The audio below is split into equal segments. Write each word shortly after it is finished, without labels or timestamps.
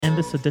In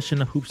this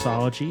edition of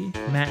Hoopsology,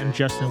 Matt and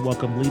Justin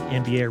welcome lead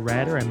NBA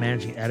writer and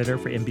managing editor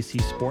for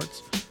NBC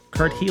Sports,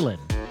 Kurt Helin.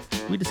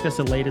 We discuss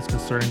the latest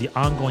concerning the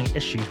ongoing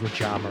issues with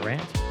Ja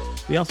Morant.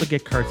 We also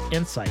get Kurt's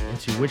insight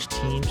into which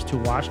teams to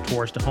watch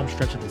towards the home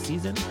stretch of the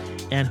season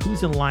and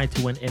who's in line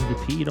to win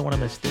MVP. You don't want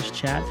to miss this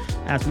chat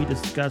as we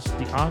discuss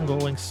the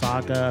ongoing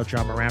saga of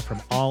Ja Morant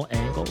from all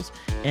angles,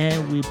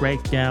 and we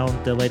break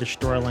down the latest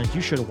storylines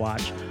you should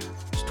watch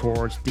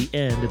towards the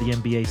end of the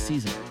NBA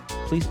season.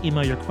 Please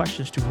email your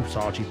questions to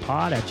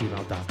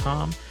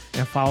hoopsologypod@gmail.com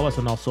and follow us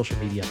on all social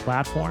media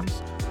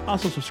platforms.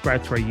 Also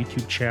subscribe to our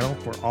YouTube channel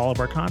for all of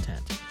our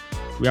content.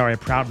 We are a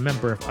proud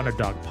member of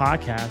Underdog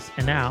Podcast,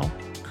 and now,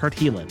 Kurt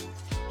Helin.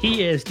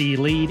 He is the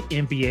lead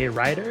NBA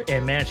writer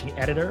and managing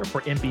editor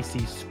for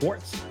NBC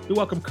Sports. We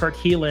welcome Kurt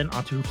Helin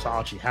onto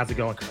Hoopsology. How's it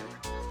going, Kurt?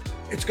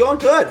 It's going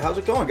good. How's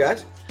it going,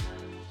 guys?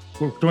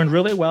 We're doing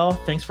really well.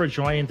 Thanks for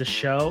joining the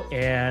show.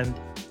 And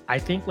I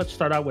think let's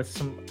start out with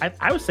some,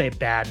 I would say,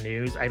 bad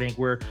news. I think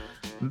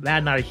Matt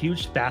and I are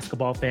huge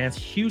basketball fans,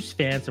 huge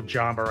fans of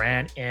Ja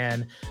Morant,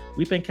 and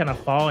we've been kind of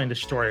following the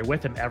story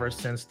with him ever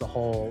since the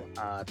whole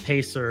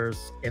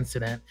Pacers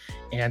incident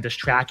and just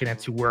tracking it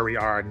to where we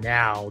are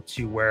now,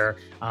 to where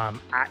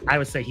I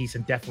would say he's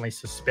indefinitely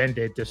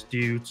suspended just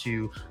due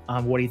to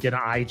what he did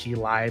on IG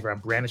Live,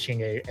 brandishing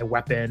a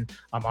weapon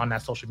on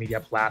that social media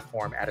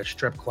platform at a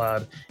strip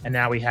club. And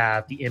now we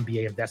have the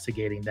NBA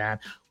investigating that.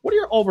 What are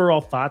your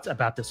overall thoughts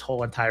about this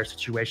whole entire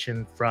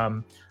situation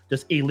from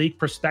just a league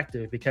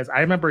perspective? Because I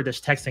remember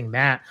just texting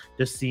Matt,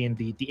 just seeing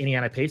the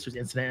Indiana Pacers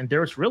incident, and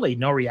there was really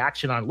no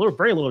reaction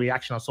very little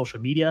reaction on social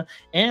media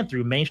and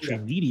through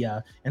mainstream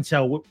media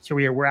until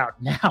we're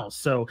out now.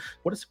 So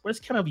what is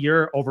kind of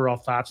your overall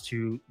thoughts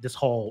to this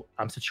whole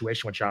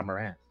situation with Ja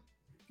Morant?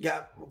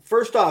 Yeah,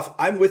 first off,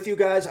 I'm with you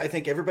guys. I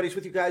think everybody's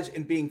with you guys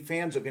in being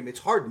fans of him.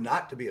 It's hard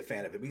not to be a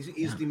fan of him.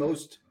 He's the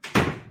most,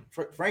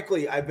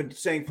 frankly, I've been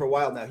saying for a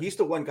while now, he's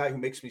the one guy who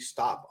makes me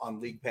stop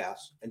on League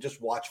Pass and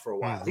just watch for a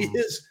while. Mm-hmm. He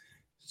is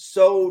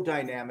so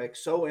dynamic,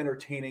 so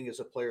entertaining as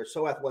a player,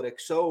 so athletic,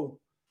 so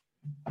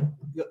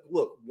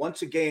look,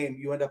 once a game,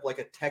 you end up like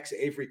a Tex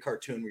Avery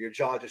cartoon where your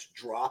jaw just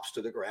drops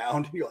to the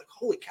ground. You're like,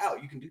 holy cow,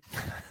 you can do.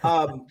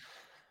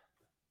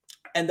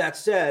 And that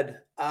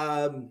said,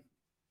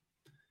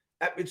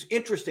 it's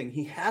interesting.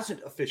 He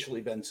hasn't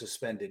officially been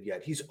suspended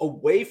yet. He's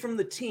away from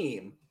the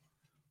team,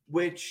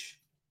 which,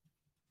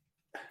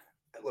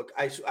 look,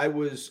 I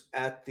was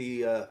at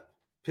the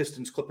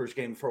Pistons Clippers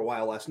game for a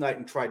while last night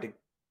and tried to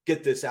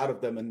get this out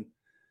of them. And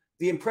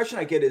the impression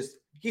I get is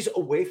he's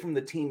away from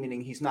the team,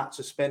 meaning he's not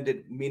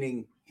suspended,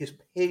 meaning his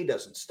pay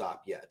doesn't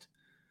stop yet.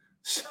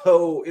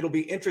 So it'll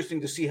be interesting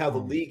to see how the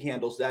league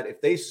handles that.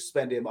 If they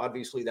suspend him,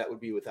 obviously that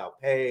would be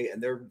without pay,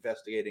 and they're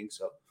investigating.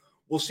 So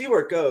we'll see where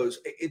it goes.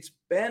 It's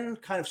been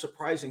kind of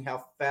surprising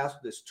how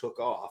fast this took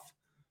off,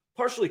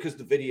 partially because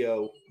the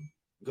video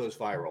goes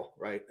viral,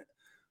 right?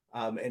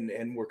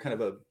 And we're kind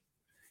of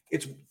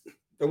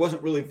there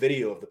wasn't really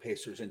video of the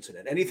Pacers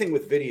incident. Anything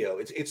with video,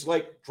 it's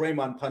like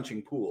Draymond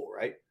punching Poole,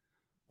 right?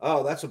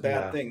 Oh, that's a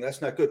bad thing.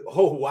 That's not good.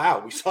 Oh,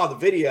 wow. We saw the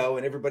video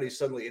and everybody's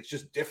suddenly, it's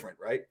just different,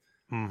 right?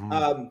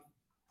 Mm-hmm.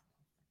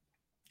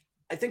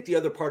 I think the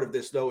other part of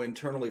this, though,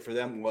 internally for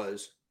them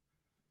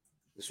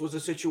this was a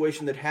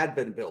situation that had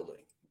been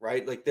building,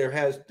 right? Like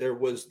there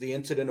was the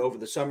incident over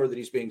the summer that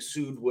he's being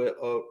sued with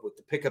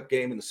the pickup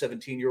game and the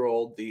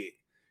 17-year-old, the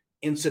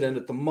incident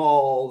at the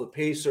mall, the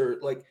Pacer,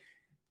 like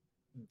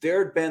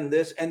there'd been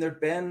this, and there'd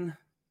been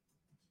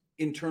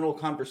internal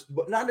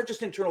but not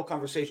just internal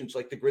conversations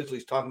like the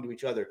Grizzlies talking to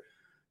each other.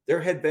 There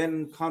had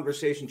been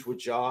conversations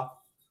with Ja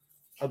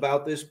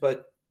about this,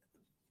 but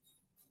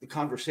the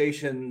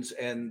conversations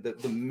and the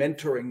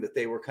mentoring that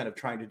they were kind of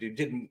trying to do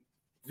didn't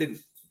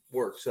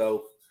work.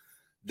 So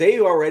they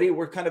already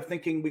were kind of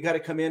thinking we got to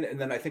come in. And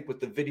then I think with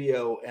the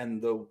video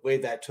and the way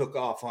that took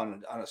off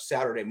on a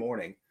Saturday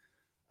morning,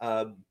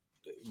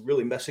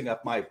 really messing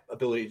up my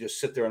ability to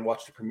just sit there and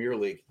watch the Premier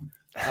League.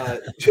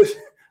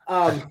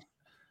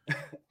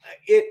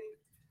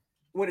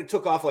 When it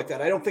took off like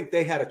that, I don't think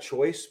they had a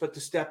choice but to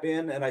step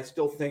in. And I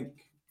still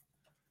think,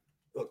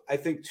 look, I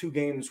think 2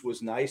 games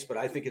was nice, but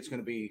I think it's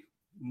going to be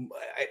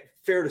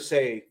fair to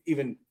say,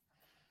 even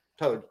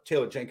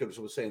Taylor Jenkins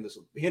was saying this,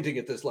 hinting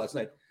at this last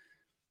night,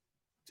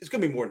 it's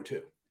going to be more than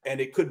 2.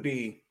 And it could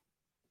be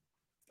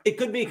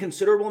a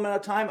considerable amount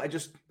of time.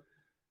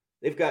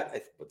 They've got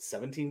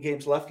 17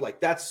 games left.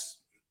 Like that's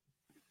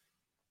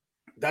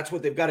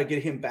what they've got to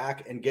get him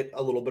back and get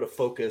a little bit of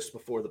focus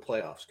before the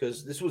playoffs.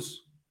 Because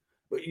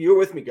you're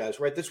with me, guys,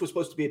 right? This was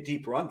supposed to be a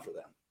deep run for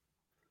them.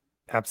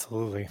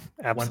 Absolutely.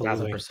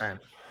 1,000%.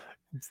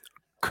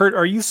 Kurt,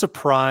 are you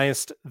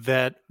surprised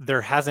that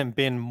there hasn't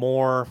been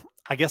more,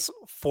 I guess,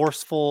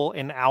 forceful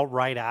and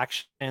outright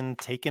action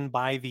taken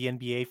by the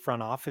NBA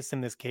front office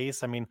in this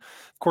case? I mean,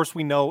 of course,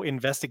 we know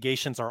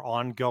investigations are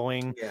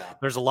ongoing. Yeah.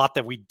 There's a lot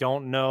that we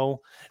don't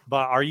know,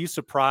 but are you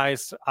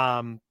surprised?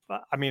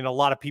 I mean, a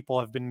lot of people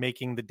have been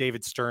making the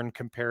David Stern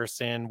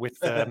comparison with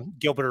the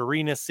Gilbert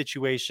Arenas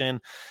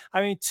situation.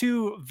 I mean,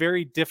 two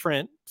very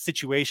different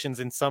situations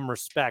in some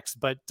respects,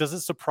 but does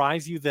it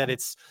surprise you that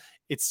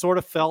it sort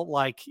of felt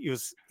like it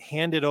was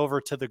handed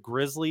over to the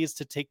Grizzlies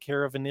to take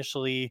care of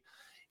initially,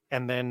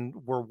 and then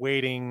we're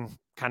waiting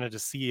kind of to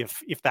see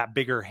if that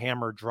bigger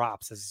hammer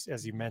drops,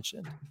 as you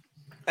mentioned?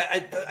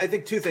 I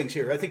think two things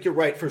here. I think you're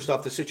right. First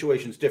off, the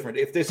situation's different.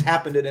 If this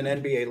happened in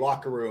an NBA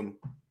locker room,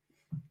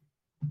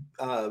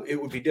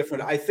 it would be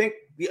different. I think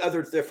the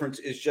other difference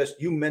is just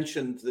you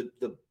mentioned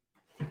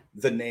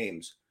the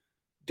names.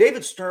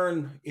 David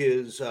Stern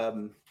is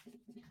a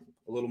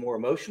little more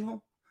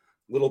emotional,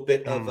 a little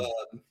bit of a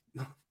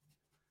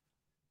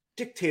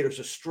dictator's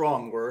a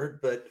strong word,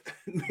 but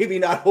maybe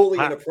not wholly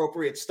an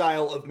appropriate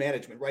style of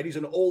management, right? He's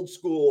an old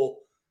school,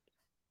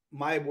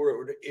 my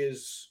word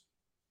is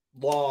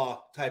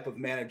law type of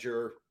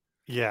manager.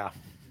 Yeah.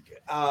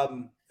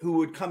 Who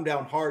would come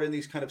down hard in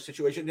these kind of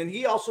situations. And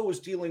he also was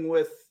dealing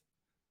with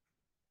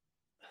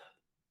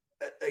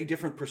a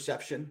different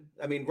perception.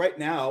 I mean, right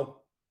now,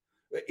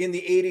 in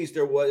the 80s,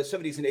 there was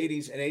 70s and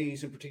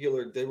 80s in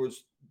particular, there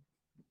was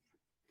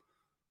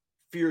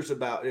fears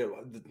about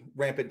the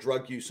rampant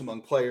drug use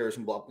among players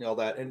and blah, all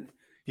that. And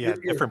yeah,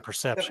 different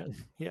perception.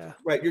 Yeah.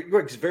 Right.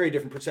 You're very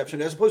different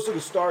perception as opposed to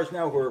the stars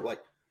now who are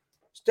like,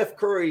 Steph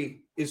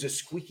Curry is as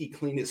squeaky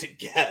clean as it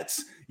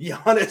gets.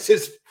 Giannis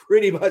is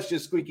pretty much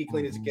as squeaky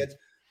clean as it gets.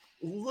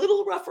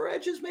 Little rougher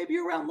edges maybe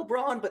around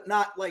LeBron, but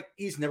not like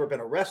he's never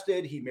been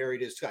arrested. He married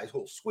his guy's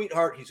whole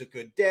sweetheart. He's a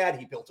good dad.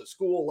 He built a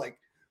school. Like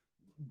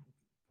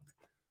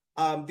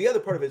the other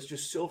part of it is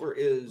just Silver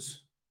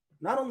is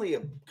not only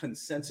a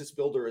consensus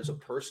builder as a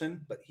person,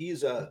 but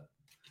he's a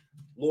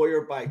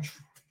lawyer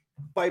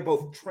by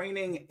both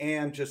training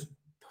and just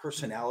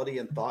personality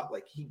and thought.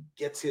 Like he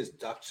gets his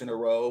ducks in a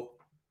row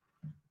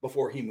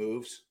before he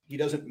moves. He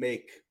doesn't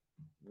make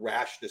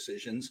rash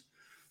decisions.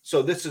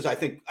 So this is, I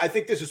think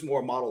this is more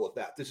a model of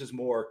that. This is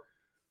more,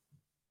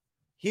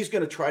 he's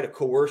going to try to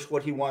coerce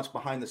what he wants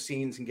behind the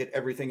scenes and get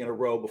everything in a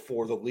row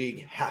before the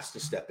league has to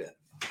step in.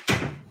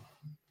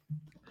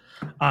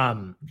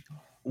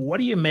 What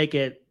do you make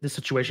it the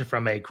situation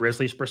from a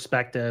Grizzlies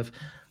perspective?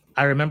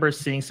 I remember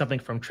seeing something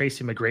from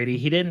Tracy McGrady.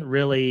 He didn't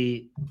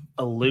really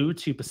allude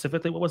to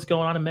specifically what was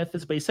going on in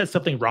Memphis, but he said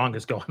something wrong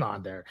is going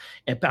on there.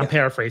 And I'm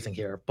paraphrasing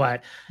here,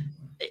 but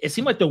it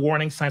seemed like the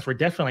warning signs were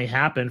definitely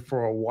happened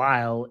for a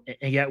while,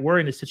 and yet we're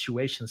in a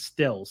situation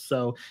still.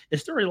 So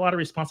is there a lot of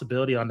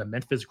responsibility on the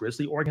Memphis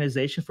Grizzly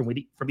organization from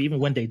even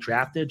when they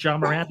drafted Ja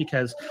Morant?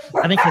 Because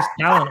I think his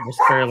talent was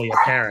fairly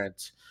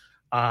apparent.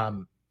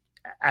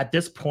 At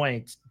this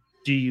point,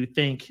 do you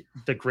think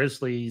the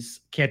Grizzlies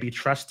can't be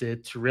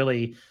trusted to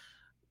really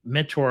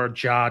mentor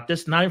Ja,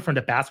 just not even from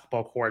the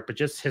basketball court, but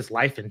just his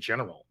life in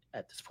general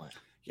at this point?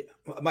 Yeah,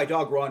 my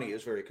dog Ronnie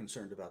is very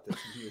concerned about this.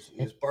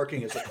 He is barking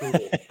his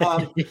approval.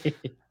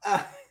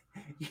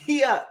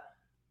 Yeah,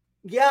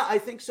 I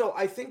think so.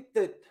 I think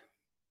there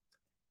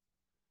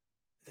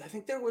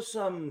was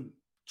some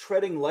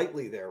treading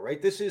lightly there,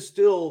 right? This is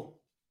still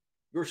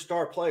your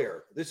star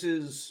player. This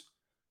is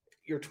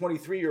your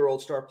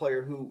 23-year-old star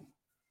player who,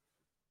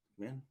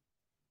 man,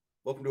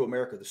 welcome to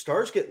America. The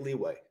stars get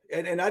leeway.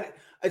 And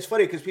it's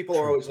funny because people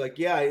are always like,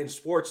 yeah, in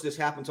sports, this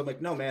happens. I'm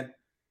like, no, man.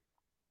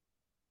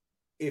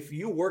 If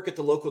you work at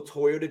the local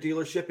Toyota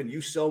dealership and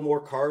you sell more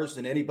cars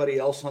than anybody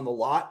else on the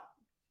lot,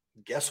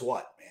 guess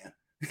what, man?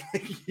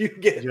 You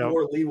get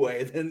more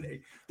leeway.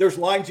 Than there's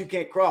lines you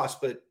can't cross.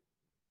 But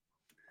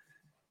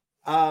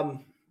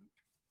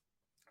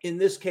in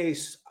this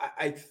case,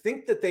 I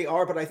think that they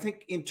are. But I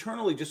think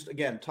internally, just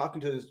again, talking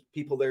to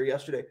people there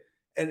yesterday,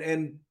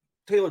 and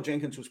Taylor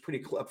Jenkins was pretty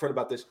upfront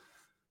about this.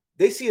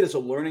 They see it as a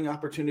learning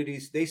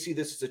opportunity. They see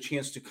this as a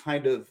chance to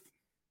kind of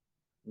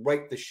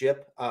right the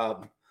ship.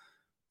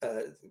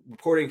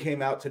 Reporting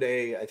came out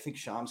today. I think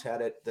Shams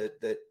had it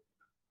that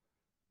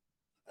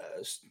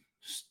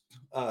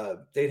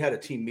they'd had a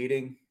team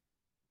meeting,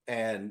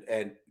 and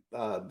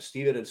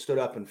Steven had stood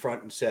up in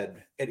front and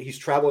said, and he's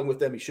traveling with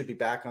them. He should be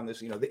back on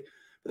this. By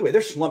the way,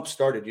 their slump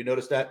started. You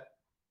notice that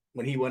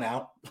when he went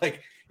out?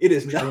 Like, it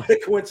is not a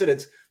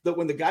coincidence that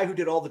when the guy who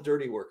did all the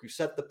dirty work, who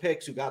set the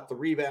picks, who got the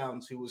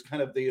rebounds, who was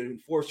kind of the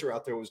enforcer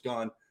out there was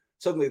gone,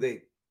 suddenly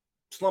they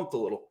slumped a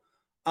little.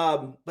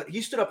 But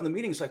he stood up in the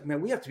meeting. He's like,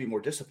 man, we have to be more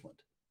disciplined.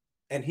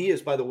 And he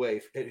is, by the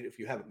way, if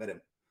you haven't met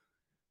him,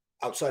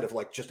 outside of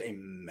like just a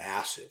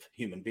massive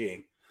human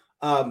being,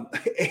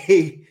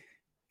 a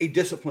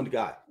disciplined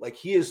guy. Like,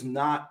 he is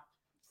not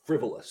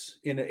frivolous.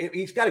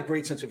 He's got a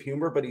great sense of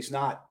humor, but he's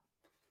not.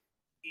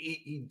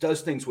 He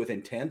does things with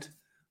intent.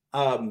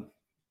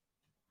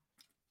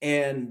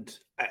 And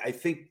I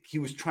think he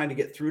was trying to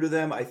get through to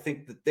them. I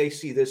think that they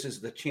see this as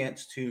the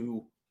chance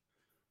to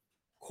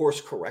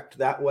course correct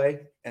that way.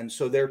 And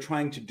so they're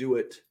trying to do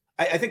it.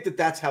 I think that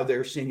that's how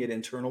they're seeing it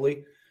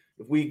internally.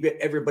 If we get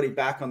everybody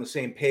back on the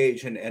same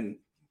page and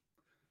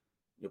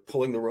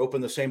pulling the rope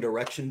in the same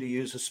direction, to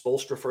use a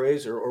Spoelstra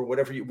phrase or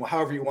whatever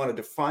however you want to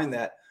define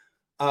that,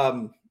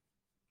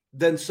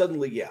 then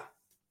suddenly, yeah,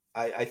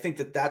 I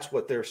think that's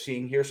what they're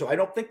seeing here. So I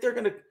don't think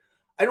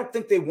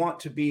they want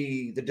to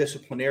be the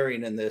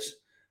disciplinarian in this.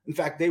 In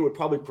fact, they would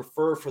probably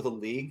prefer for the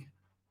league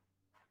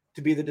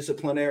to be the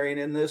disciplinarian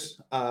in this,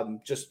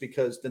 just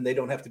because then they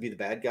don't have to be the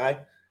bad guy.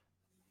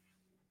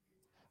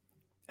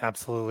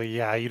 Absolutely.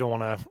 Yeah. You don't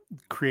want to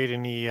create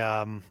any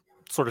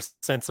sort of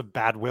sense of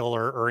bad will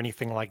or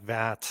anything like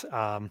that,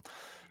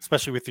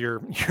 especially with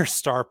your your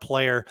star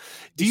player.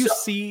 Do you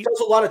see sells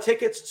a lot of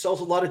tickets,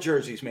 sells a lot of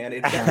jerseys, man.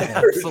 It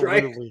matters,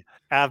 right? absolutely,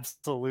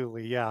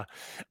 absolutely, yeah.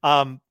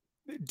 Um,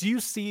 do you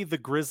see the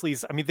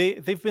Grizzlies? I mean,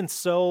 they've been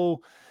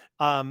so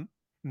um,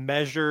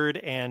 measured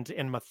and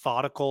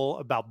methodical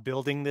about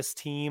building this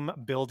team,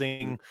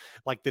 building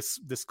like this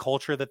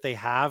culture that they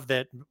have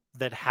that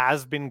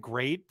has been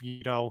great.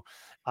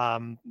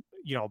 Um,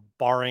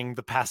 barring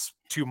the past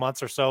 2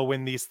 months or so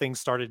when these things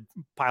started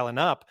piling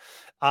up.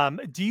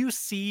 Do you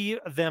see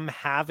them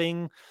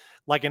having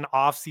like an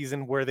off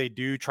season where they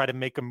do try to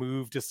make a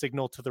move to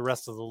signal to the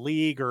rest of the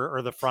league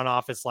or the front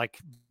office, like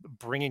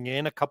bringing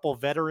in a couple of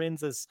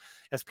veterans as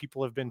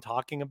people have been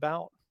talking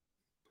about?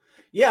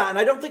 Yeah, and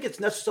I don't think it's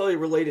necessarily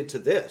related to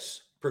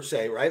this per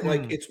se, right?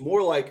 Like Mm, it's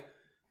more like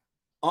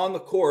on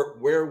the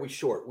court, where are we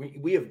short?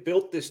 We have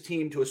built this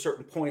team to a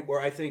certain point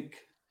where I think,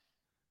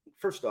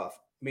 first off,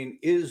 I mean,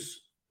 is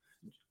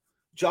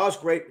Ja's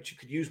great, but you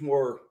could use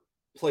more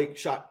play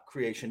shot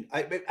creation.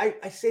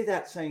 I say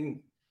that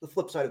saying the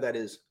flip side of that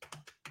is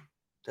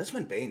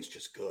Desmond Bane's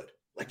just good.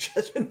 Like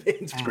Desmond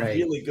Bane's Right.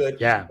 really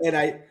good, Yeah. and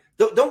I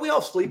don't we all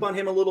sleep on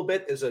him a little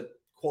bit as a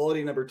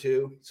quality number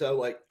two. So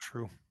like,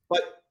 true.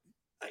 but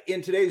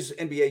in today's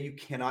NBA, you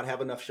cannot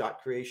have enough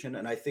shot creation,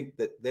 and I think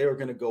that they are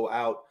going to go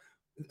out.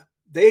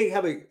 They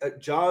have a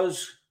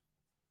Ja's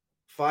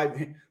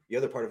five. The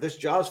other part of this,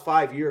 Ja's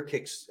 5-year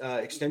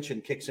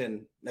extension kicks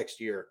in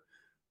next year.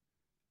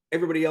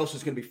 Everybody else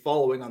is going to be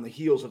following on the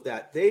heels of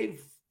that.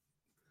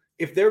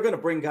 If they're going to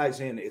bring guys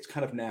in, it's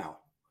kind of now,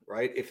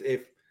 right?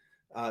 If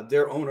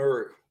their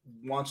owner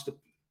wants to,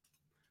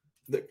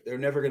 they're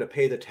never going to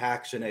pay the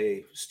tax in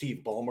a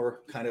Steve Ballmer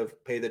kind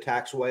of pay the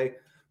tax way.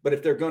 But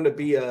if they're going to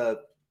be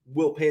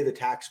will pay the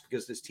tax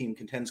because this team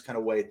contends kind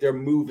of way, their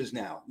move is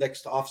now.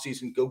 Next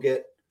offseason, go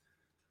get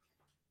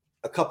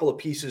a couple of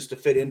pieces to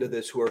fit into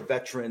this who are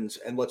veterans,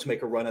 and let's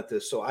make a run at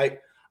this. So I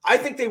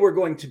think they were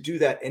going to do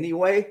that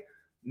anyway.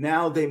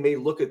 Now they may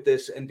look at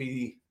this and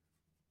be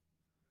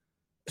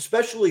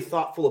especially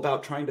thoughtful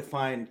about trying to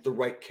find the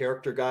right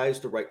character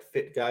guys, the right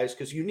fit guys,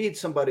 because you need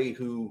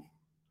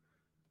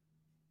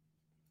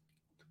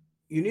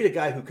a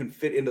guy who can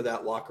fit into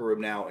that locker room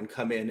now and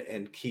come in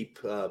and keep,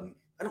 I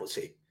don't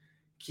say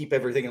keep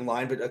everything in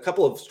line, but a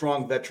couple of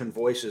strong veteran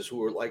voices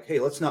who are like, hey,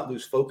 let's not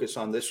lose focus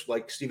on this,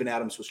 like Steven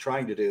Adams was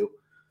trying to do,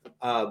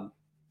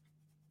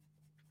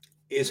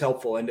 is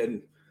helpful.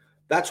 And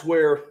that's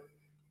where,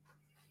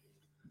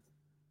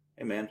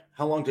 hey man,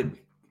 how long did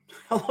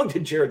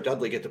Jared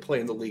Dudley get to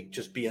play in the league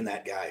just being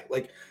that guy?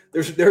 Like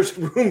there's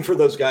room for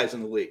those guys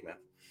in the league, man.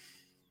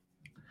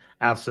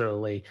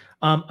 Absolutely.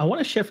 I want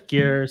to shift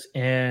gears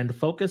and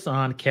focus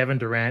on Kevin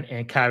Durant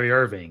and Kyrie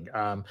Irving.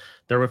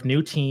 They're with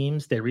new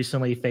teams. They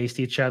recently faced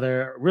each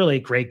other. Really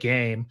great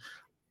game.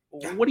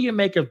 Yeah. What do you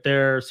make of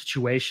their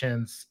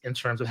situations in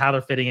terms of how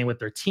they're fitting in with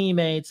their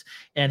teammates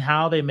and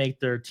how they make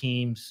their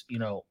teams,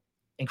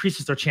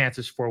 increases their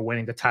chances for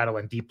winning the title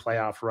and deep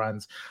playoff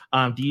runs?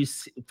 Do you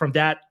see, from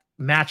that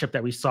matchup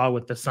that we saw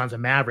with the Suns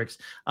and Mavericks,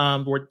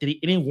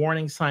 any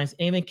warning signs,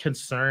 anything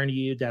concern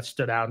you that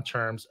stood out in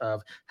terms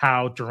of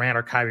how Durant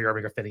or Kyrie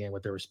Irving are fitting in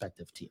with their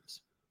respective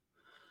teams?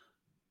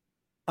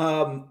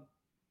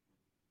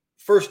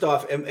 First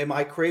off, am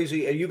I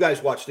crazy? And you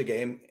guys watched the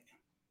game.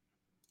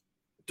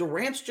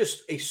 Durant's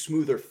just a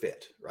smoother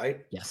fit,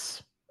 right?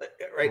 Yes.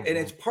 Right. Mhm. And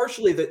it's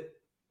partially that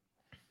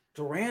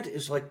Durant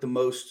is like the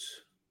most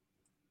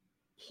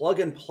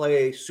plug and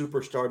play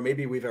superstar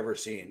maybe we've ever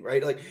seen,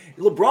 right? Like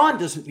LeBron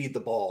doesn't need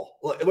the ball.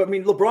 I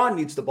mean, LeBron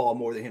needs the ball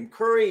more than him.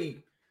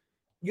 Curry,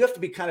 you have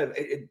to be kind of,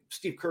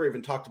 Steve Curry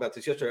even talked about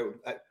this yesterday.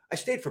 I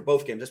stayed for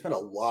both games. I spent a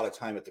lot of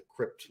time at the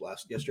crypt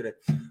yesterday.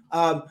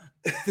 But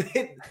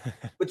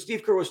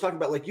Steve Kerr was talking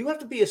about, like, you have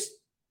to be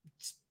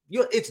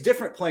it's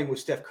different playing with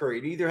Steph Curry.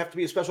 You either have to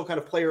be a special kind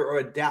of player or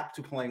adapt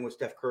to playing with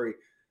Steph Curry.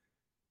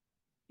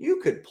 You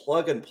could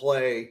plug and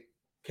play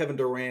Kevin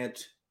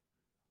Durant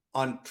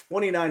on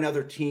 29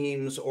 other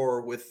teams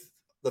or with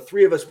the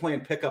three of us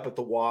playing pickup at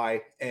the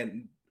Y,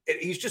 and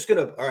he's just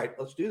going to, all right,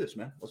 let's do this,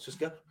 man. Let's just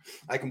go.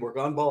 I can work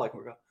on ball. I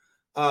can work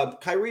on.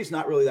 Kyrie's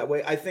not really that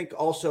way. I think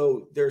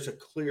also there's a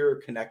clear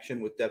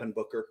connection with Devin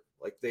Booker.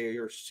 Like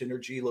their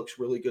synergy looks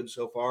really good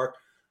so far.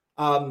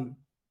 I'm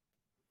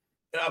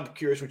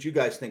curious what you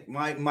guys think.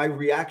 My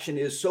reaction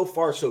is so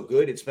far so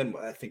good. It's been,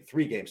 I think,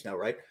 3 games now,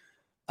 right?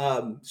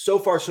 So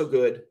far so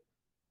good.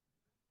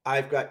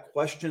 I've got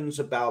questions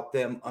about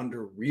them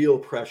under real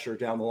pressure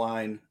down the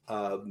line,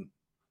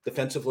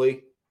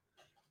 defensively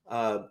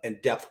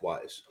and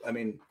depth-wise. I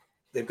mean,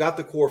 they've got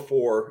the core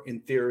 4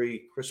 in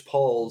theory. Chris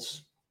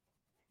Paul's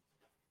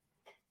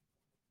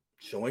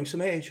showing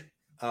some age.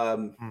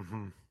 But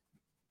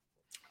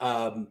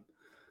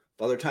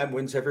Father Time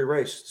wins every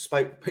race,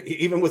 despite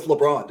even with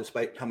LeBron,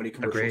 despite how many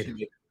commercials he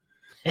made.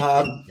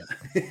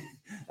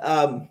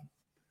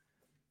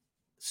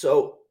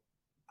 So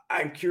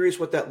I'm curious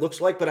what that looks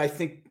like, but I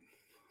think,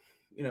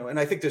 and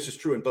I think this is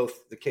true in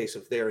both the case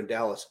of there and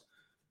Dallas.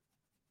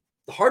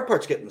 The hard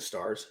part's getting the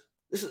stars.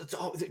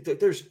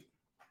 There's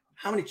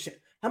how many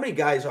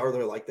guys are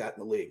there like that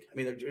in the league? I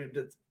mean,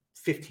 they're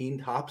 15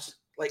 tops.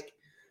 Like,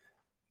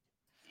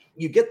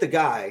 you get the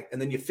guy and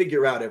then you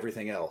figure out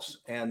everything else.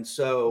 And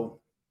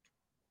so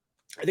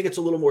I think it's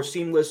a little more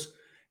seamless.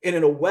 And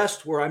in a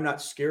West where I'm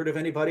not scared of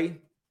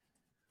anybody,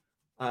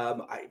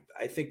 I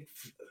think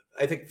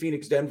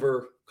Phoenix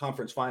Denver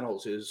conference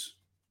finals is.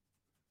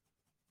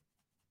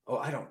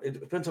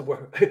 It depends on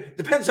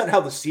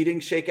how the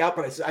seedings shake out,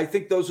 but I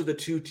think those are the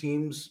two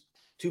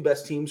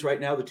best teams right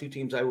now, the two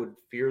teams I would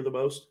fear the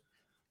most.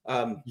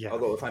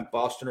 Although if I'm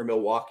Boston or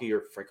Milwaukee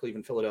or frankly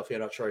even Philadelphia,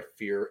 I'm not sure I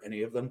fear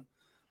any of them.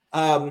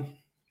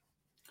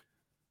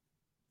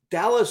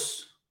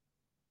 Dallas.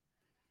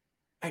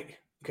 Okay.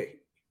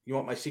 You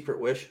want my secret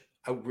wish?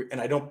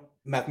 I don't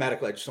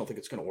mathematically, I just don't think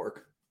it's going to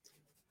work.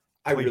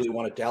 I really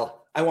want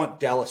I want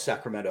Dallas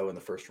Sacramento in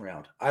the first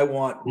round. I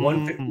want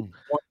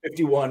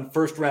 151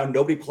 first round.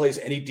 Nobody plays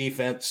any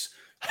defense.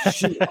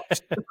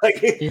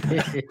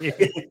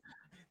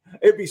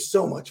 It'd be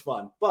so much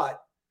fun,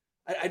 but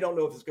I don't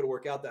know if it's going to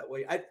work out that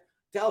way.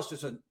 Dallas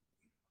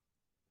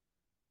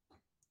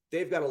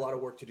they've got a lot of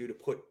work to do to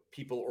put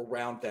people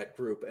around that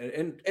group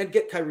and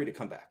get Kyrie to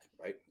come back,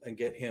 right? And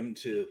get him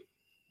to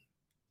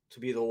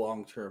be the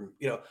long-term,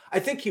 I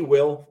think he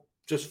will,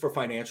 just for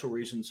financial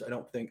reasons. I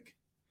don't think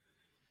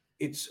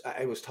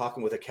I was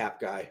talking with a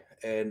cap guy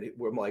and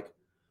we're like,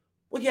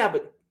 well, yeah,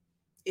 but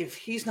if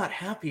he's not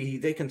happy,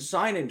 they can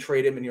sign and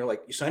trade him. And you're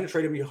like, you sign and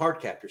trade him, you hard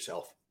cap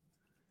yourself.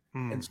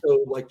 And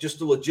so like just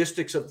the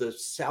logistics of the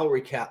salary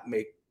cap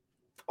make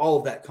all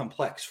of that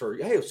complex for,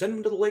 hey, send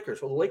him to the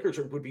Lakers. Well, the Lakers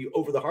would be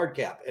over the hard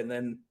cap and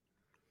then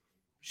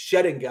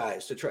shedding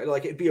guys to try,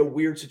 like, it'd be a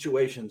weird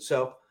situation.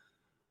 So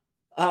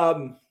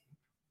I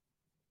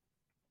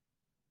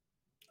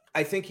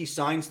think he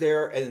signs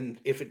there. And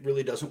if it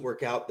really doesn't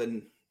work out,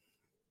 then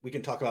we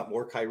can talk about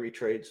more Kyrie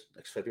trades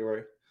next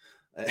February,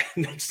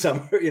 next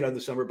summer, in the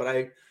summer,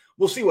 but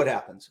we'll see what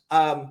happens.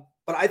 But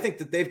I think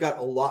that they've got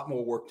a lot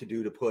more work to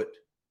do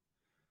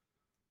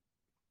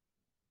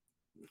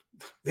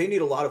they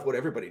need a lot of what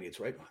everybody needs,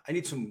 right? I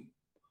need some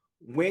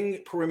wing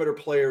perimeter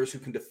players who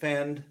can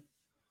defend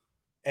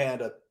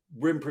and a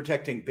rim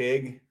protecting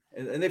big.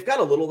 And they've got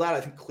a little of that.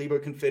 I think Kleber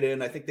can fit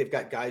in. I think they've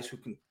got guys who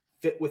can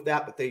fit with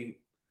that, but they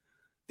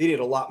need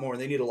a lot more,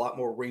 and they need a lot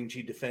more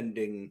rangy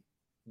defending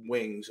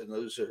wings. And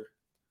those are,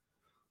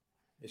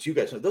 as you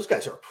guys know, those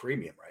guys are a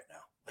premium right now.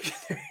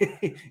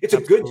 It's a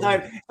good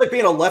time. It's like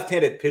being a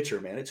left-handed pitcher,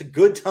 man. It's a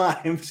good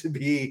time to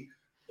be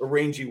a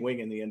rangy wing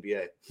in the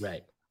NBA.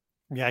 Right.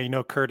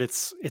 Yeah, Kurt,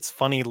 it's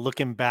funny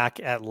looking back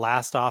at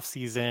last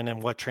offseason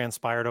and what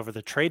transpired over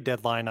the trade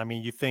deadline. I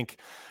mean,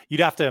 you'd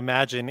have to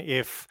imagine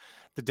if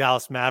the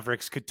Dallas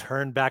Mavericks could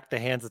turn back the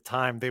hands of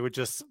time, they would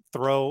just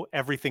throw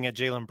everything at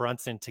Jalen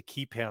Brunson to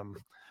keep him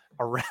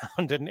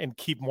around and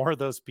keep more of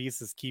those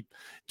pieces, keep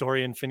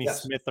Dorian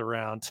Finney-Smith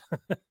around.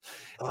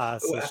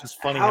 So it's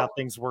just funny how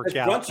things work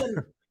out.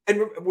 Brunson,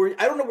 and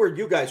I don't know where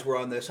you guys were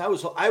on this. I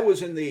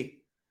was in the,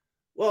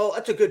 well,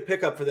 that's a good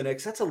pickup for the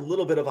Knicks. That's a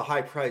little bit of a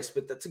high price,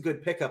 but that's a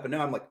good pickup. And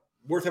now I'm like,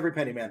 worth every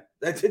penny, man.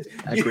 That's it.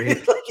 I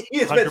agree. He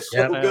has been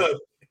so good.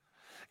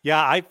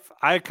 Yeah,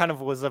 I kind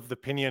of was of the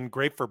opinion,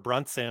 great for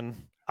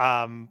Brunson.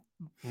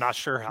 Not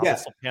sure how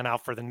this will pan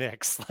out for the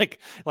Knicks.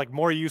 Like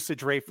more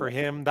usage rate for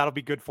him. That'll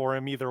be good for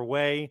him either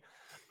way.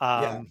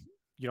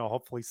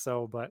 Hopefully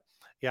so. But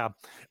yeah,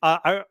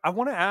 I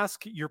want to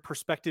ask your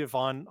perspective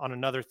on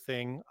another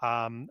thing.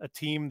 A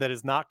team that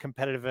is not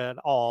competitive at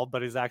all,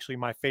 but is actually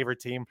my favorite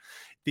team,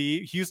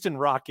 the Houston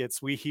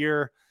Rockets. We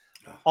hear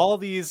all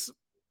these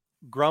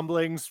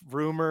grumblings,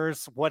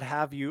 rumors, what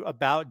have you,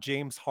 about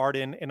James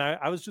Harden. And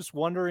I was just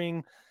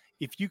wondering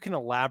if you can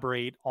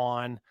elaborate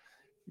on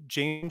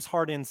James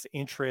Harden's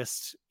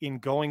interest in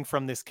going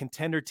from this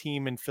contender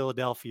team in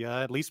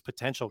Philadelphia, at least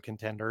potential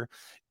contender,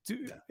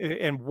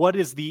 and what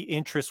is the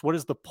interest, what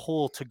is the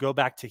pull to go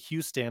back to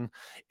Houston,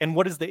 and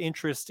what is the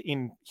interest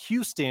in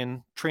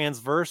Houston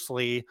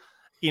transversely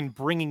in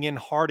bringing in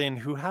Harden,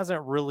 who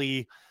hasn't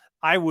really,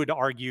 I would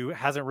argue,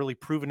 hasn't really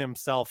proven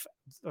himself.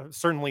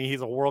 Certainly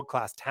he's a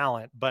world-class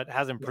talent, but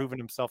hasn't proven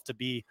himself to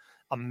be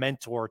a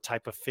mentor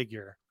type of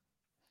figure.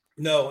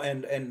 No,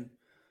 and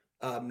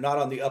not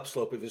on the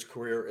upslope of his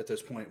career at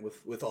this point,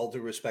 with all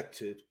due respect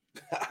to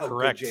how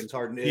good James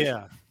Harden is.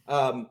 Yeah.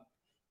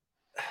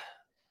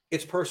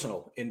 It's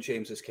personal in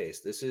James's case.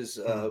 This is,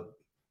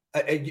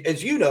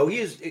 as you know,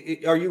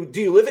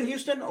 do you live in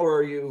Houston, or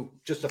are you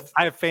just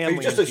I have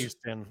family in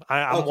Houston.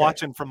 I'm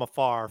watching from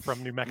afar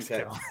from New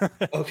Mexico.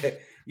 Okay.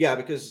 Yeah.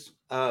 Because,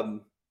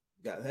 and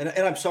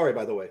I'm sorry,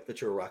 by the way,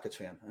 that you're a Rockets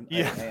fan.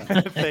 I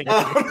thank you.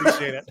 I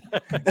appreciate it.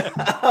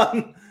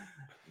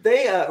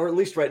 They, or at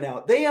least right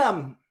now,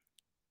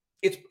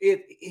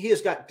 he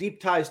has got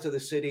deep ties to the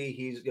city.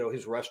 He's,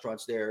 his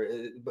restaurant's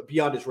there, but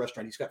beyond his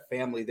restaurant, he's got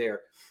family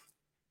there.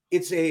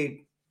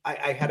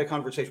 I had a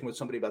conversation with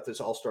somebody about this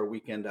All-Star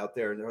weekend out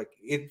there, and they're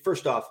like,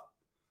 first off,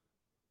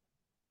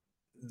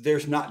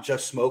 there's not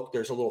just smoke,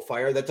 there's a little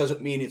fire. That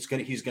doesn't mean he's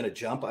going to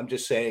jump. I'm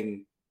just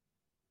saying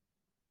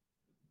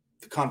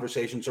the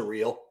conversations are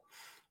real.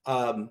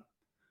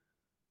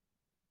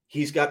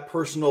 He's got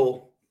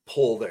personal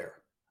pull there.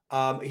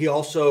 He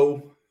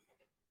also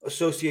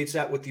associates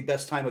that with the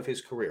best time of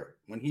his career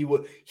when he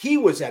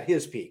was at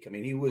his peak. I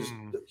mean, he was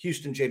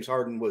Houston. James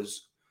Harden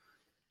was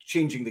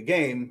changing the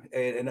game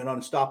and an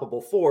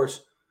unstoppable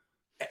force,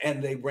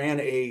 and they ran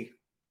a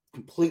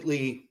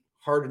completely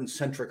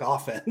Harden-centric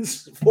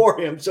offense for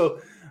him. So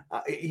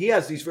he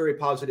has these very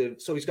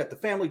positive. So he's got the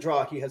family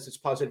draw. He has this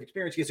positive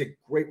experience. He has a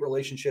great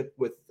relationship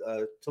with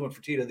Tillman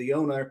Fertitta, the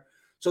owner.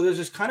 So there's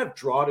this kind of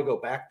draw to go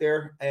back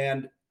there,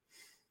 and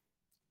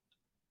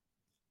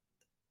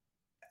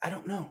I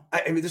don't know.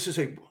 I mean, this is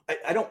going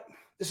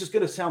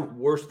to sound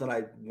worse than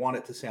I want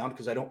it to sound,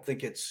 because I don't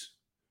think it's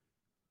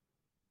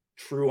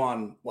true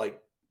on like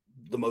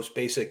the most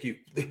basic.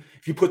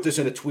 If you put this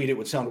in a tweet, it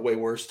would sound way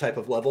worse type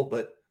of level.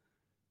 But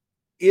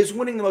is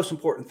winning the most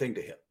important thing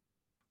to him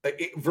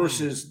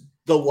versus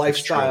the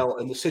lifestyle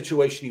and the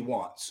situation he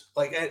wants?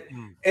 Like,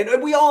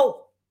 and we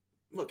all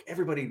look,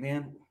 everybody,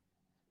 man.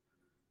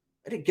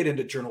 I didn't get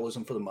into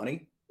journalism for the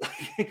money.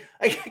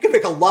 I can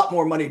make a lot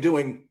more money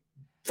doing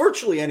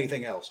virtually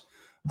anything else.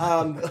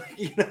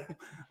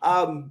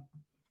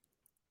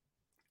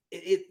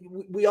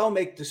 We all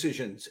make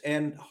decisions,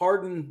 and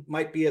Harden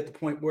might be at the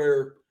point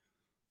where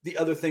the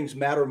other things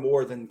matter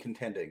more than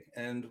contending.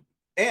 And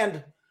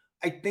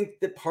I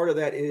think that part of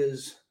that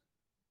is,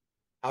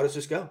 how does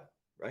this go?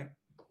 Right.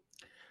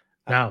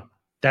 No,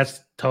 that's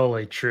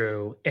totally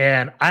true.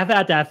 And I've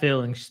had that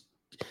feeling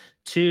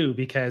too,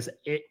 because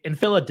in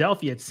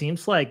Philadelphia, it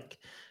seems like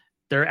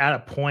they're at a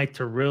point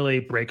to really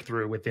break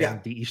through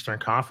within the Eastern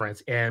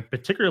Conference, and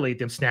particularly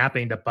them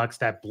snapping the Bucks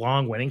that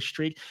long winning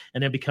streak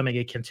and then becoming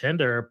a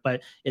contender.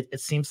 But it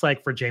seems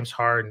like for James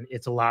Harden,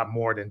 it's a lot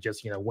more than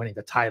just, winning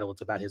the title.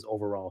 It's about his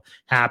overall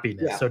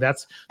happiness. Yeah. So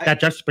that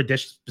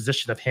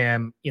juxtaposition of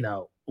him,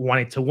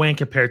 wanting to win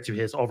compared to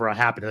his overall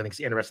happiness, I think it's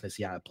interesting to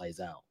see how it plays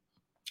out.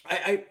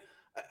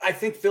 I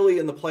think Philly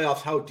in the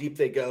playoffs, how deep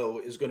they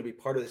go is going to be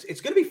part of this. It's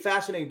going to be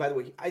fascinating, by the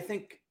way. I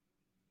think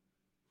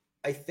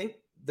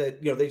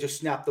that, they just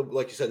snapped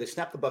like you said, they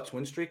snapped the Bucks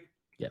win streak.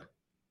 Yeah.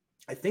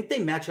 I think they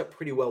match up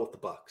pretty well with the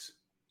Bucks.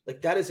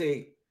 Like, that is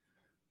a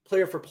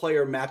player for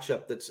player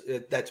matchup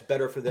that's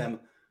better for them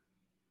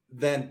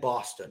than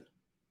Boston.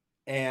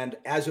 And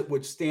as it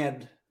would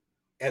stand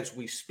as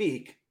we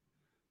speak,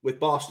 with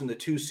Boston, the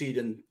 2 seed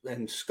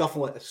and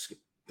scuffling,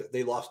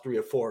 they lost 3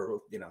 or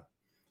 4,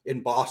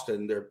 in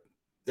Boston, they're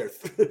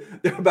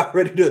about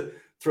ready to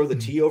throw the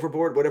tea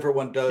overboard, whatever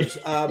one does.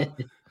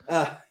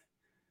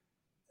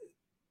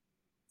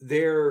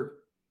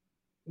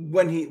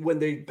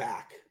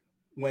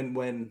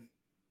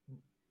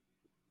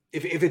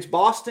 If it's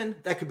Boston,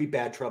 that could be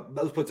bad trouble.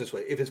 Let's put it this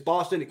way: if it's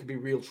Boston, it could be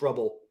real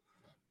trouble.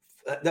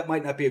 That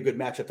might not be a good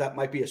matchup. That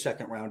might be a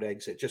second round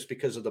exit just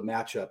because of the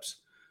matchups.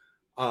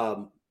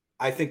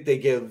 I think they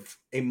give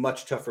a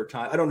much tougher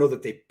time. I don't know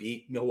that they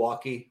beat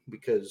Milwaukee,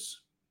 because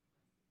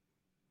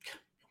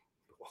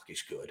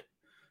Milwaukee's good.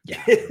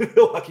 Yeah.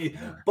 Milwaukee.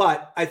 Yeah.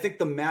 But I think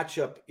the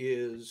matchup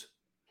is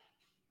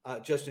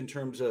just in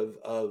terms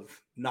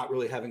of not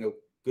really having a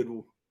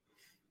good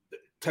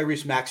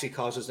Tyrese Maxey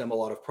causes them a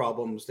lot of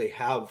problems. They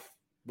have,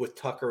 with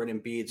Tucker and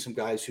Embiid, some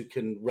guys who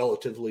can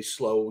relatively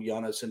slow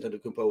Giannis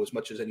Antetokounmpo as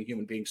much as any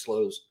human being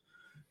slows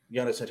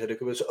Giannis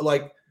Antetokounmpo. So,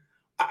 like,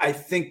 I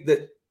think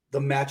that the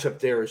matchup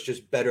there is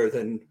just better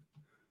than,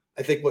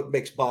 I think what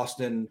makes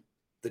Boston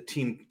the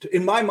team,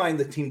 in my mind,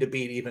 the team to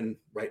beat even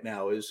right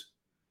now is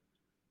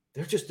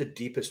they're just the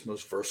deepest,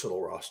 most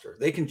versatile roster.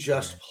 They can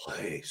just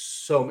play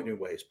so many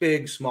ways,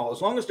 big, small,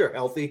 as long as they're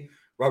healthy.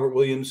 Robert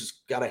Williams has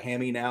got a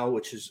hammy now,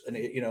 which is an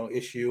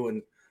issue,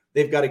 and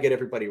they've got to get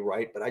everybody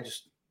right. But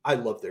I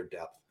love their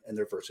depth and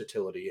their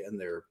versatility, and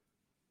they're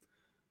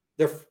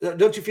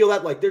don't you feel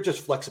that, like, they're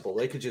just flexible?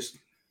 They could just.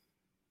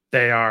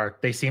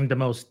 They seem the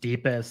most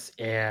deepest,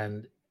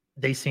 and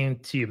they seem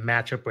to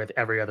match up with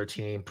every other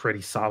team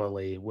pretty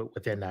solidly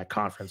within that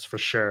conference for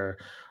sure.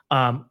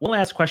 One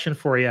last question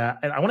for you.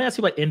 I want to ask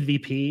you about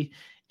MVP.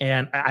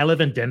 And I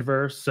live in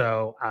Denver,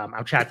 so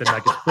I'm chatting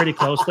Nuggets pretty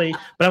closely.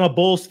 But I'm a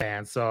Bulls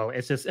fan, so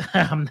it's just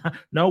I'm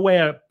no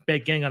way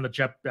getting on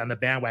the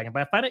bandwagon.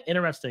 But I find it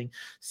interesting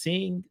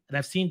seeing, and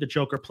I've seen the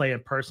Joker play in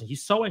person.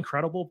 He's so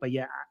incredible, but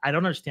yeah, I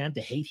don't understand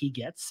the hate he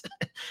gets,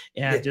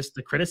 and just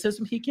the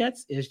criticism he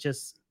gets is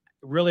just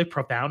really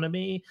profound to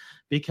me,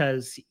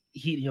 because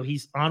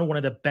he's on one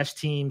of the best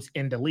teams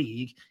in the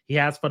league. He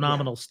has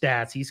phenomenal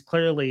stats. He's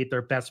clearly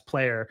their best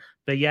player,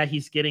 but yeah,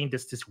 he's getting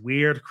this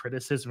weird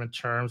criticism in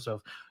terms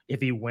of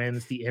if he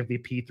wins the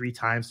MVP 3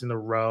 times in a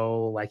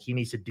row, like he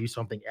needs to do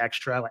something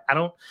extra. Like,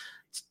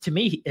 to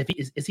me, if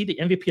is he the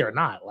MVP or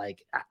not?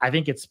 Like, I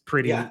think it's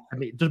pretty. Yeah. I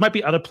mean, there might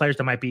be other players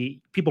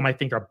that people might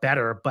think are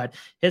better, but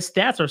his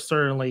stats are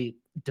certainly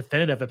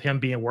definitive of him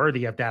being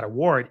worthy of that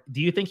award.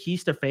 Do you think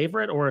he's the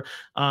favorite, or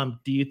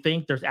do you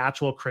think there's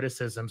actual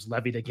criticisms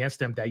levied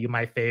against him that you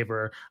might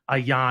favor a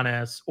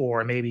Giannis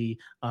or maybe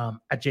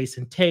a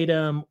Jason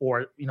Tatum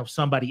or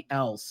somebody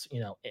else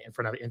in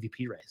front of the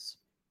MVP race?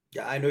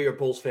 Yeah, I know you're a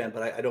Bulls fan,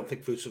 but I don't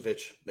think Vucevic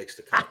makes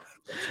the cut.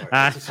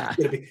 I'm sorry. This is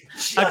going to be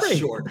just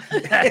short.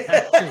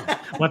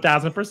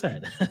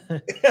 1000%.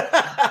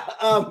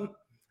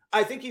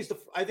 I think he's the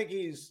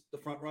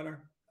front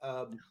runner.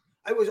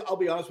 I'll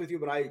be honest with you,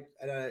 but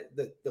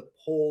the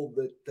poll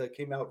that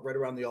came out right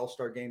around the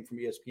All-Star game from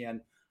ESPN,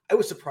 I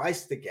was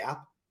surprised at the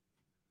gap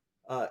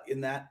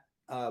in that.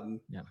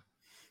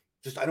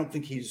 Just I don't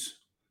think he's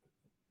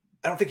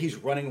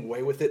running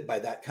away with it by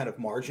that kind of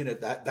margin.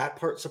 That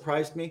part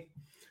surprised me.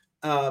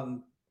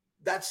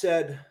 That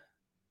said,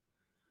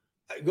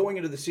 going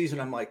into the season,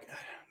 I'm like,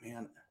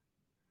 man,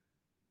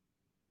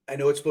 I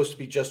know it's supposed to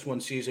be just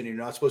one season. You're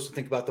not supposed to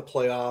think about the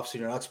playoffs,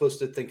 and you're not supposed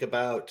to think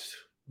about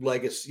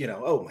legacy.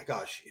 Oh my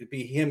gosh, it'd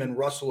be him and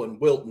Russell and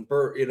Wilt and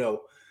Burr.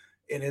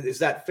 And is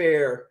that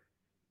fair?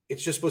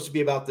 It's just supposed to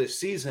be about this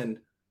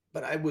season.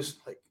 But I was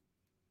like,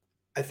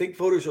 I think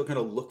voters are going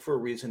to look for a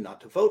reason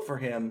not to vote for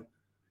him.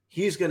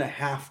 They're going to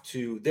have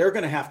to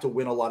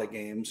win a lot of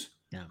games.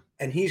 Yeah.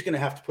 And he's going to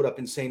have to put up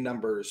insane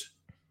numbers.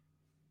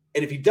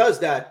 And if he does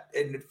that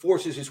and it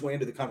forces his way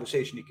into the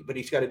conversation, but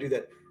he's got to do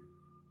that.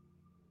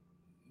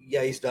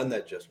 Yeah, he's done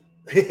that, Justin.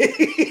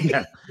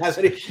 Yeah.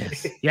 Hasn't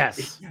he?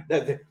 Yes.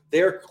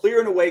 They're clear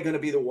and away going to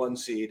be the 1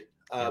 seed,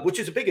 which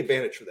is a big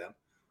advantage for them.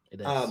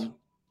 It is.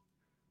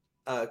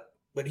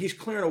 But he's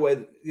clearing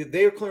away.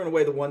 They're clearing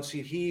away the 1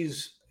 seed.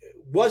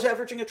 Was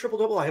averaging a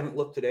triple-double. I haven't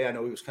looked today. I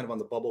know he was kind of on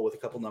the bubble with a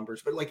couple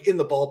numbers, but like in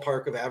the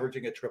ballpark of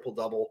averaging a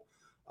triple-double.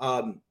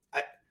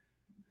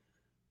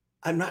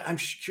 I'm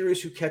curious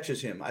who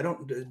catches him.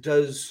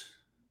 Does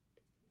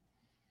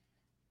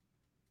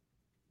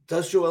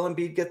Joel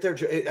Embiid get there?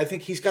 I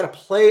think he's got to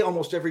play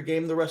almost every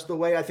game the rest of the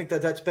way. I think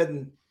that's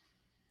been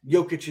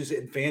Jokic's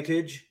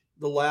advantage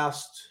the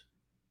last,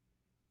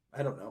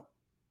 I don't know,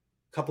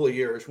 couple of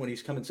years when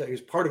he's come and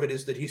said, part of it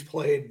is that he's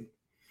played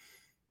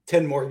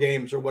 10 more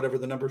games or whatever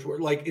the numbers were.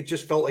 Like, it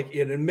just felt like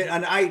and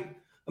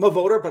I'm a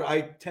voter, but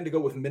I tend to go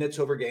with minutes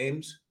over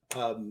games.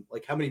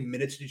 Like, how many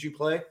minutes did you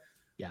play?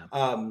 Yeah.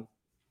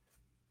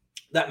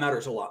 That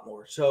matters a lot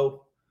more.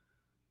 So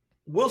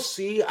we'll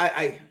see.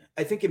 I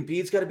think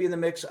Embiid's got to be in the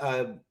mix.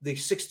 The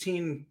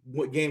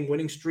 16-game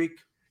winning streak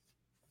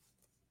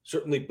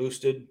certainly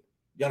boosted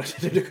Giannis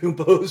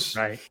Antetokounmpo's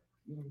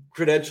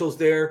credentials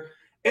there.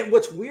 And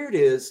what's weird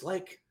is,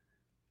 like,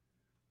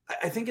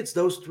 I think it's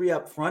those three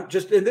up front.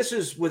 And this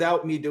is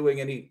without me doing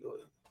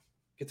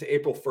get to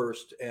April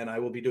 1st, and I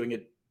will be doing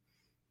a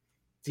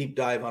deep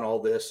dive on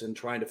all this and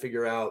trying to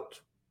figure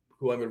out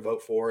who I'm going to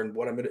vote for and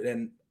what I'm going to.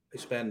 And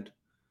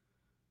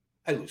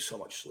I lose so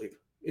much sleep.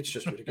 It's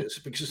just ridiculous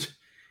because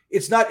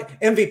it's not.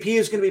 MVP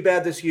is going to be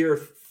bad this year.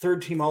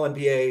 Third team All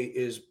NBA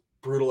is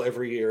brutal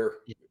every year.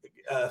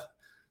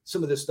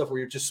 Some of this stuff where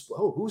you're just,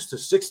 who's the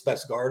 6th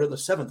best guard and the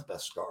 7th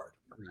best guard?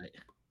 Right.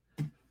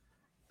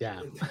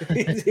 Yeah.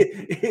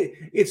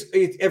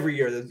 it's every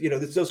year.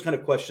 It's those kind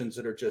of questions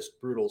that are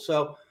just brutal.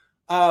 So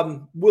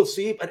we'll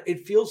see. But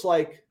it feels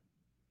like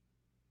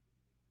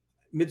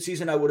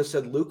midseason I would have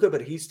said Luka,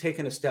 but he's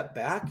taken a step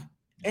back,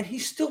 and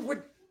he's still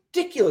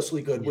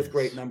ridiculously good with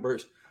great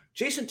numbers.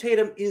 Jason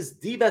Tatum is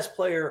the best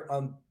player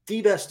on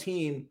the best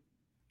team.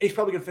 He's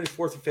probably going to finish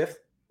 4th or 5th.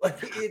 Like,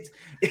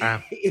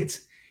 it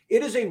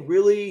is a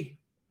really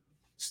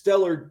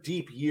stellar,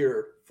 deep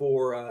year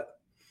for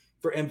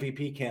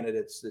MVP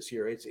candidates this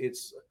year.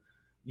 It's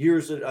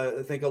years that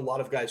I think a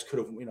lot of guys could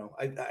have.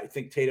 I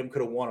think Tatum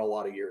could have won a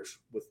lot of years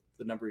with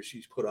the numbers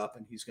he's put up,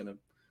 and he's going to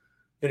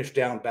finish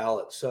down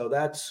ballot. So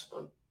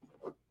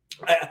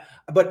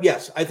but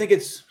yes, I think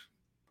it's.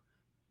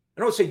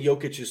 I don't say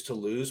Jokic is to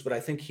lose, but I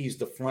think he's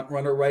the front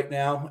runner right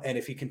now. And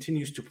if he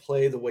continues to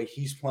play the way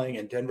he's playing,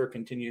 and Denver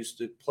continues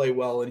to play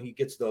well, and he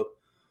gets the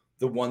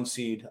 1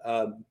 seed,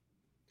 I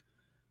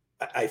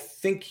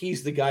think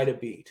he's the guy to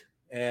beat.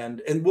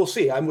 And we'll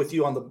see. I'm with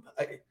you on the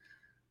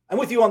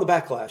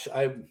backlash.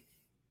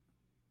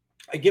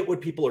 I get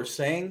what people are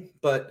saying,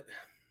 but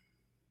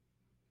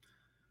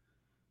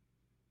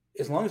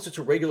as long as it's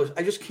a regular,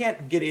 I just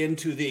can't get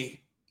into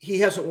he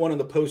hasn't won in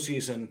the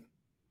postseason,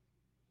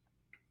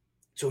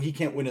 so he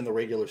can't win in the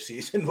regular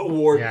season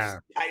award. Yeah.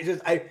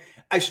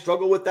 I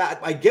struggle with that.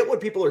 I get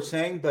what people are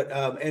saying, but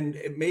and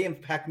it may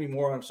impact me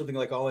more on something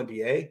like All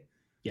NBA.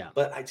 Yeah.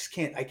 But I just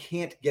can't. I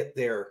can't get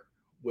there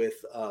with.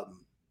 I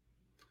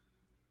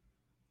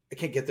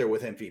can't get there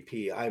with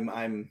MVP.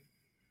 I'm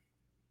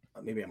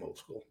maybe I'm old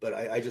school, but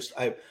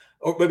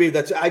or maybe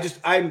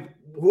I'm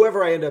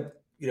whoever I end up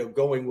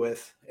going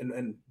with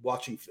and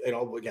watching.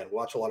 Again,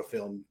 watch a lot of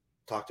film,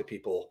 talk to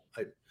people.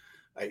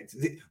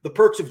 The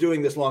perks of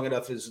doing this long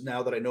enough is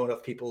now that I know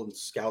enough people and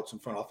scouts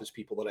and front office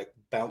people that I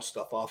bounce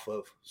stuff off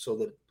of, so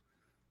that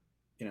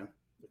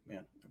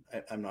Man,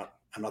 I'm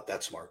not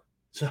that smart.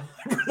 So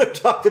I'd rather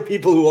talk to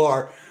people who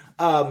are.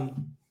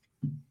 And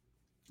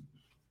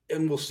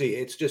we'll see.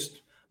 It's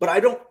just, but I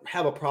don't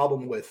have a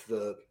problem with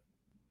the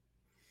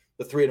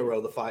 3 in a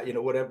row, the 5,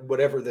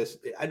 whatever this,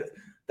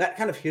 that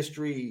kind of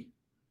history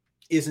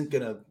isn't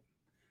going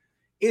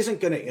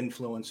to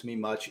influence me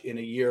much in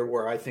a year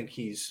where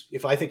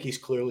if I think he's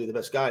clearly the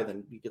best guy,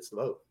 then he gets the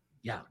vote.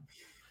 Yeah.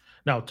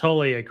 No,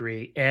 totally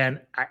agree.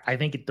 And I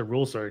think the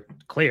rules are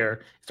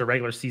clear. It's a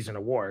regular season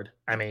award.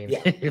 I mean,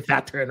 if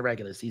not, they're in the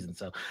regular season.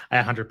 So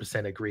I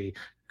 100% agree.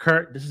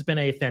 Kurt, this has been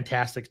a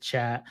fantastic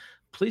chat.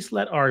 Please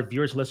let our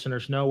viewers,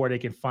 listeners know where they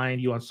can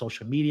find you on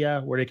social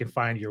media, where they can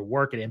find your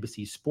work at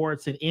NBC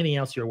Sports, and anything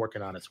else you're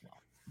working on as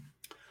well.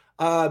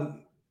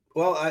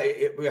 Well,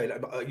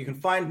 you can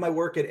find my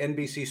work at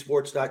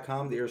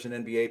NBCSports.com. There's an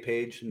NBA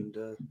page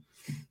and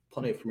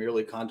plenty of Premier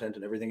League content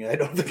and everything. I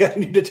don't think I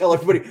need to tell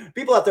everybody.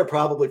 People out there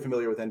probably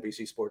familiar with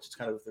NBC Sports. It's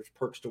kind of, there's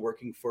perks to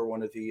working for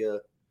one of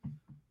the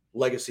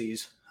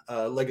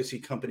legacy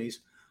companies.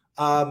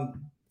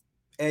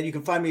 And you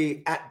can find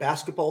me at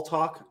Basketball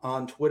Talk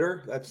on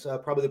Twitter. That's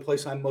probably the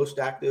place I'm most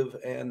active,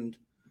 and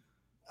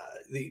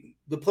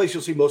the place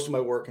you'll see most of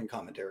my work and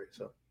commentary.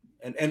 So,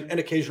 and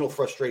occasional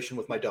frustration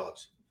with my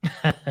dogs.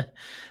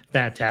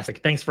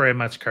 Fantastic. Thanks very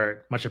much,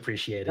 Kurt. Much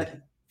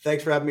appreciated.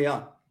 Thanks for having me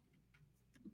on.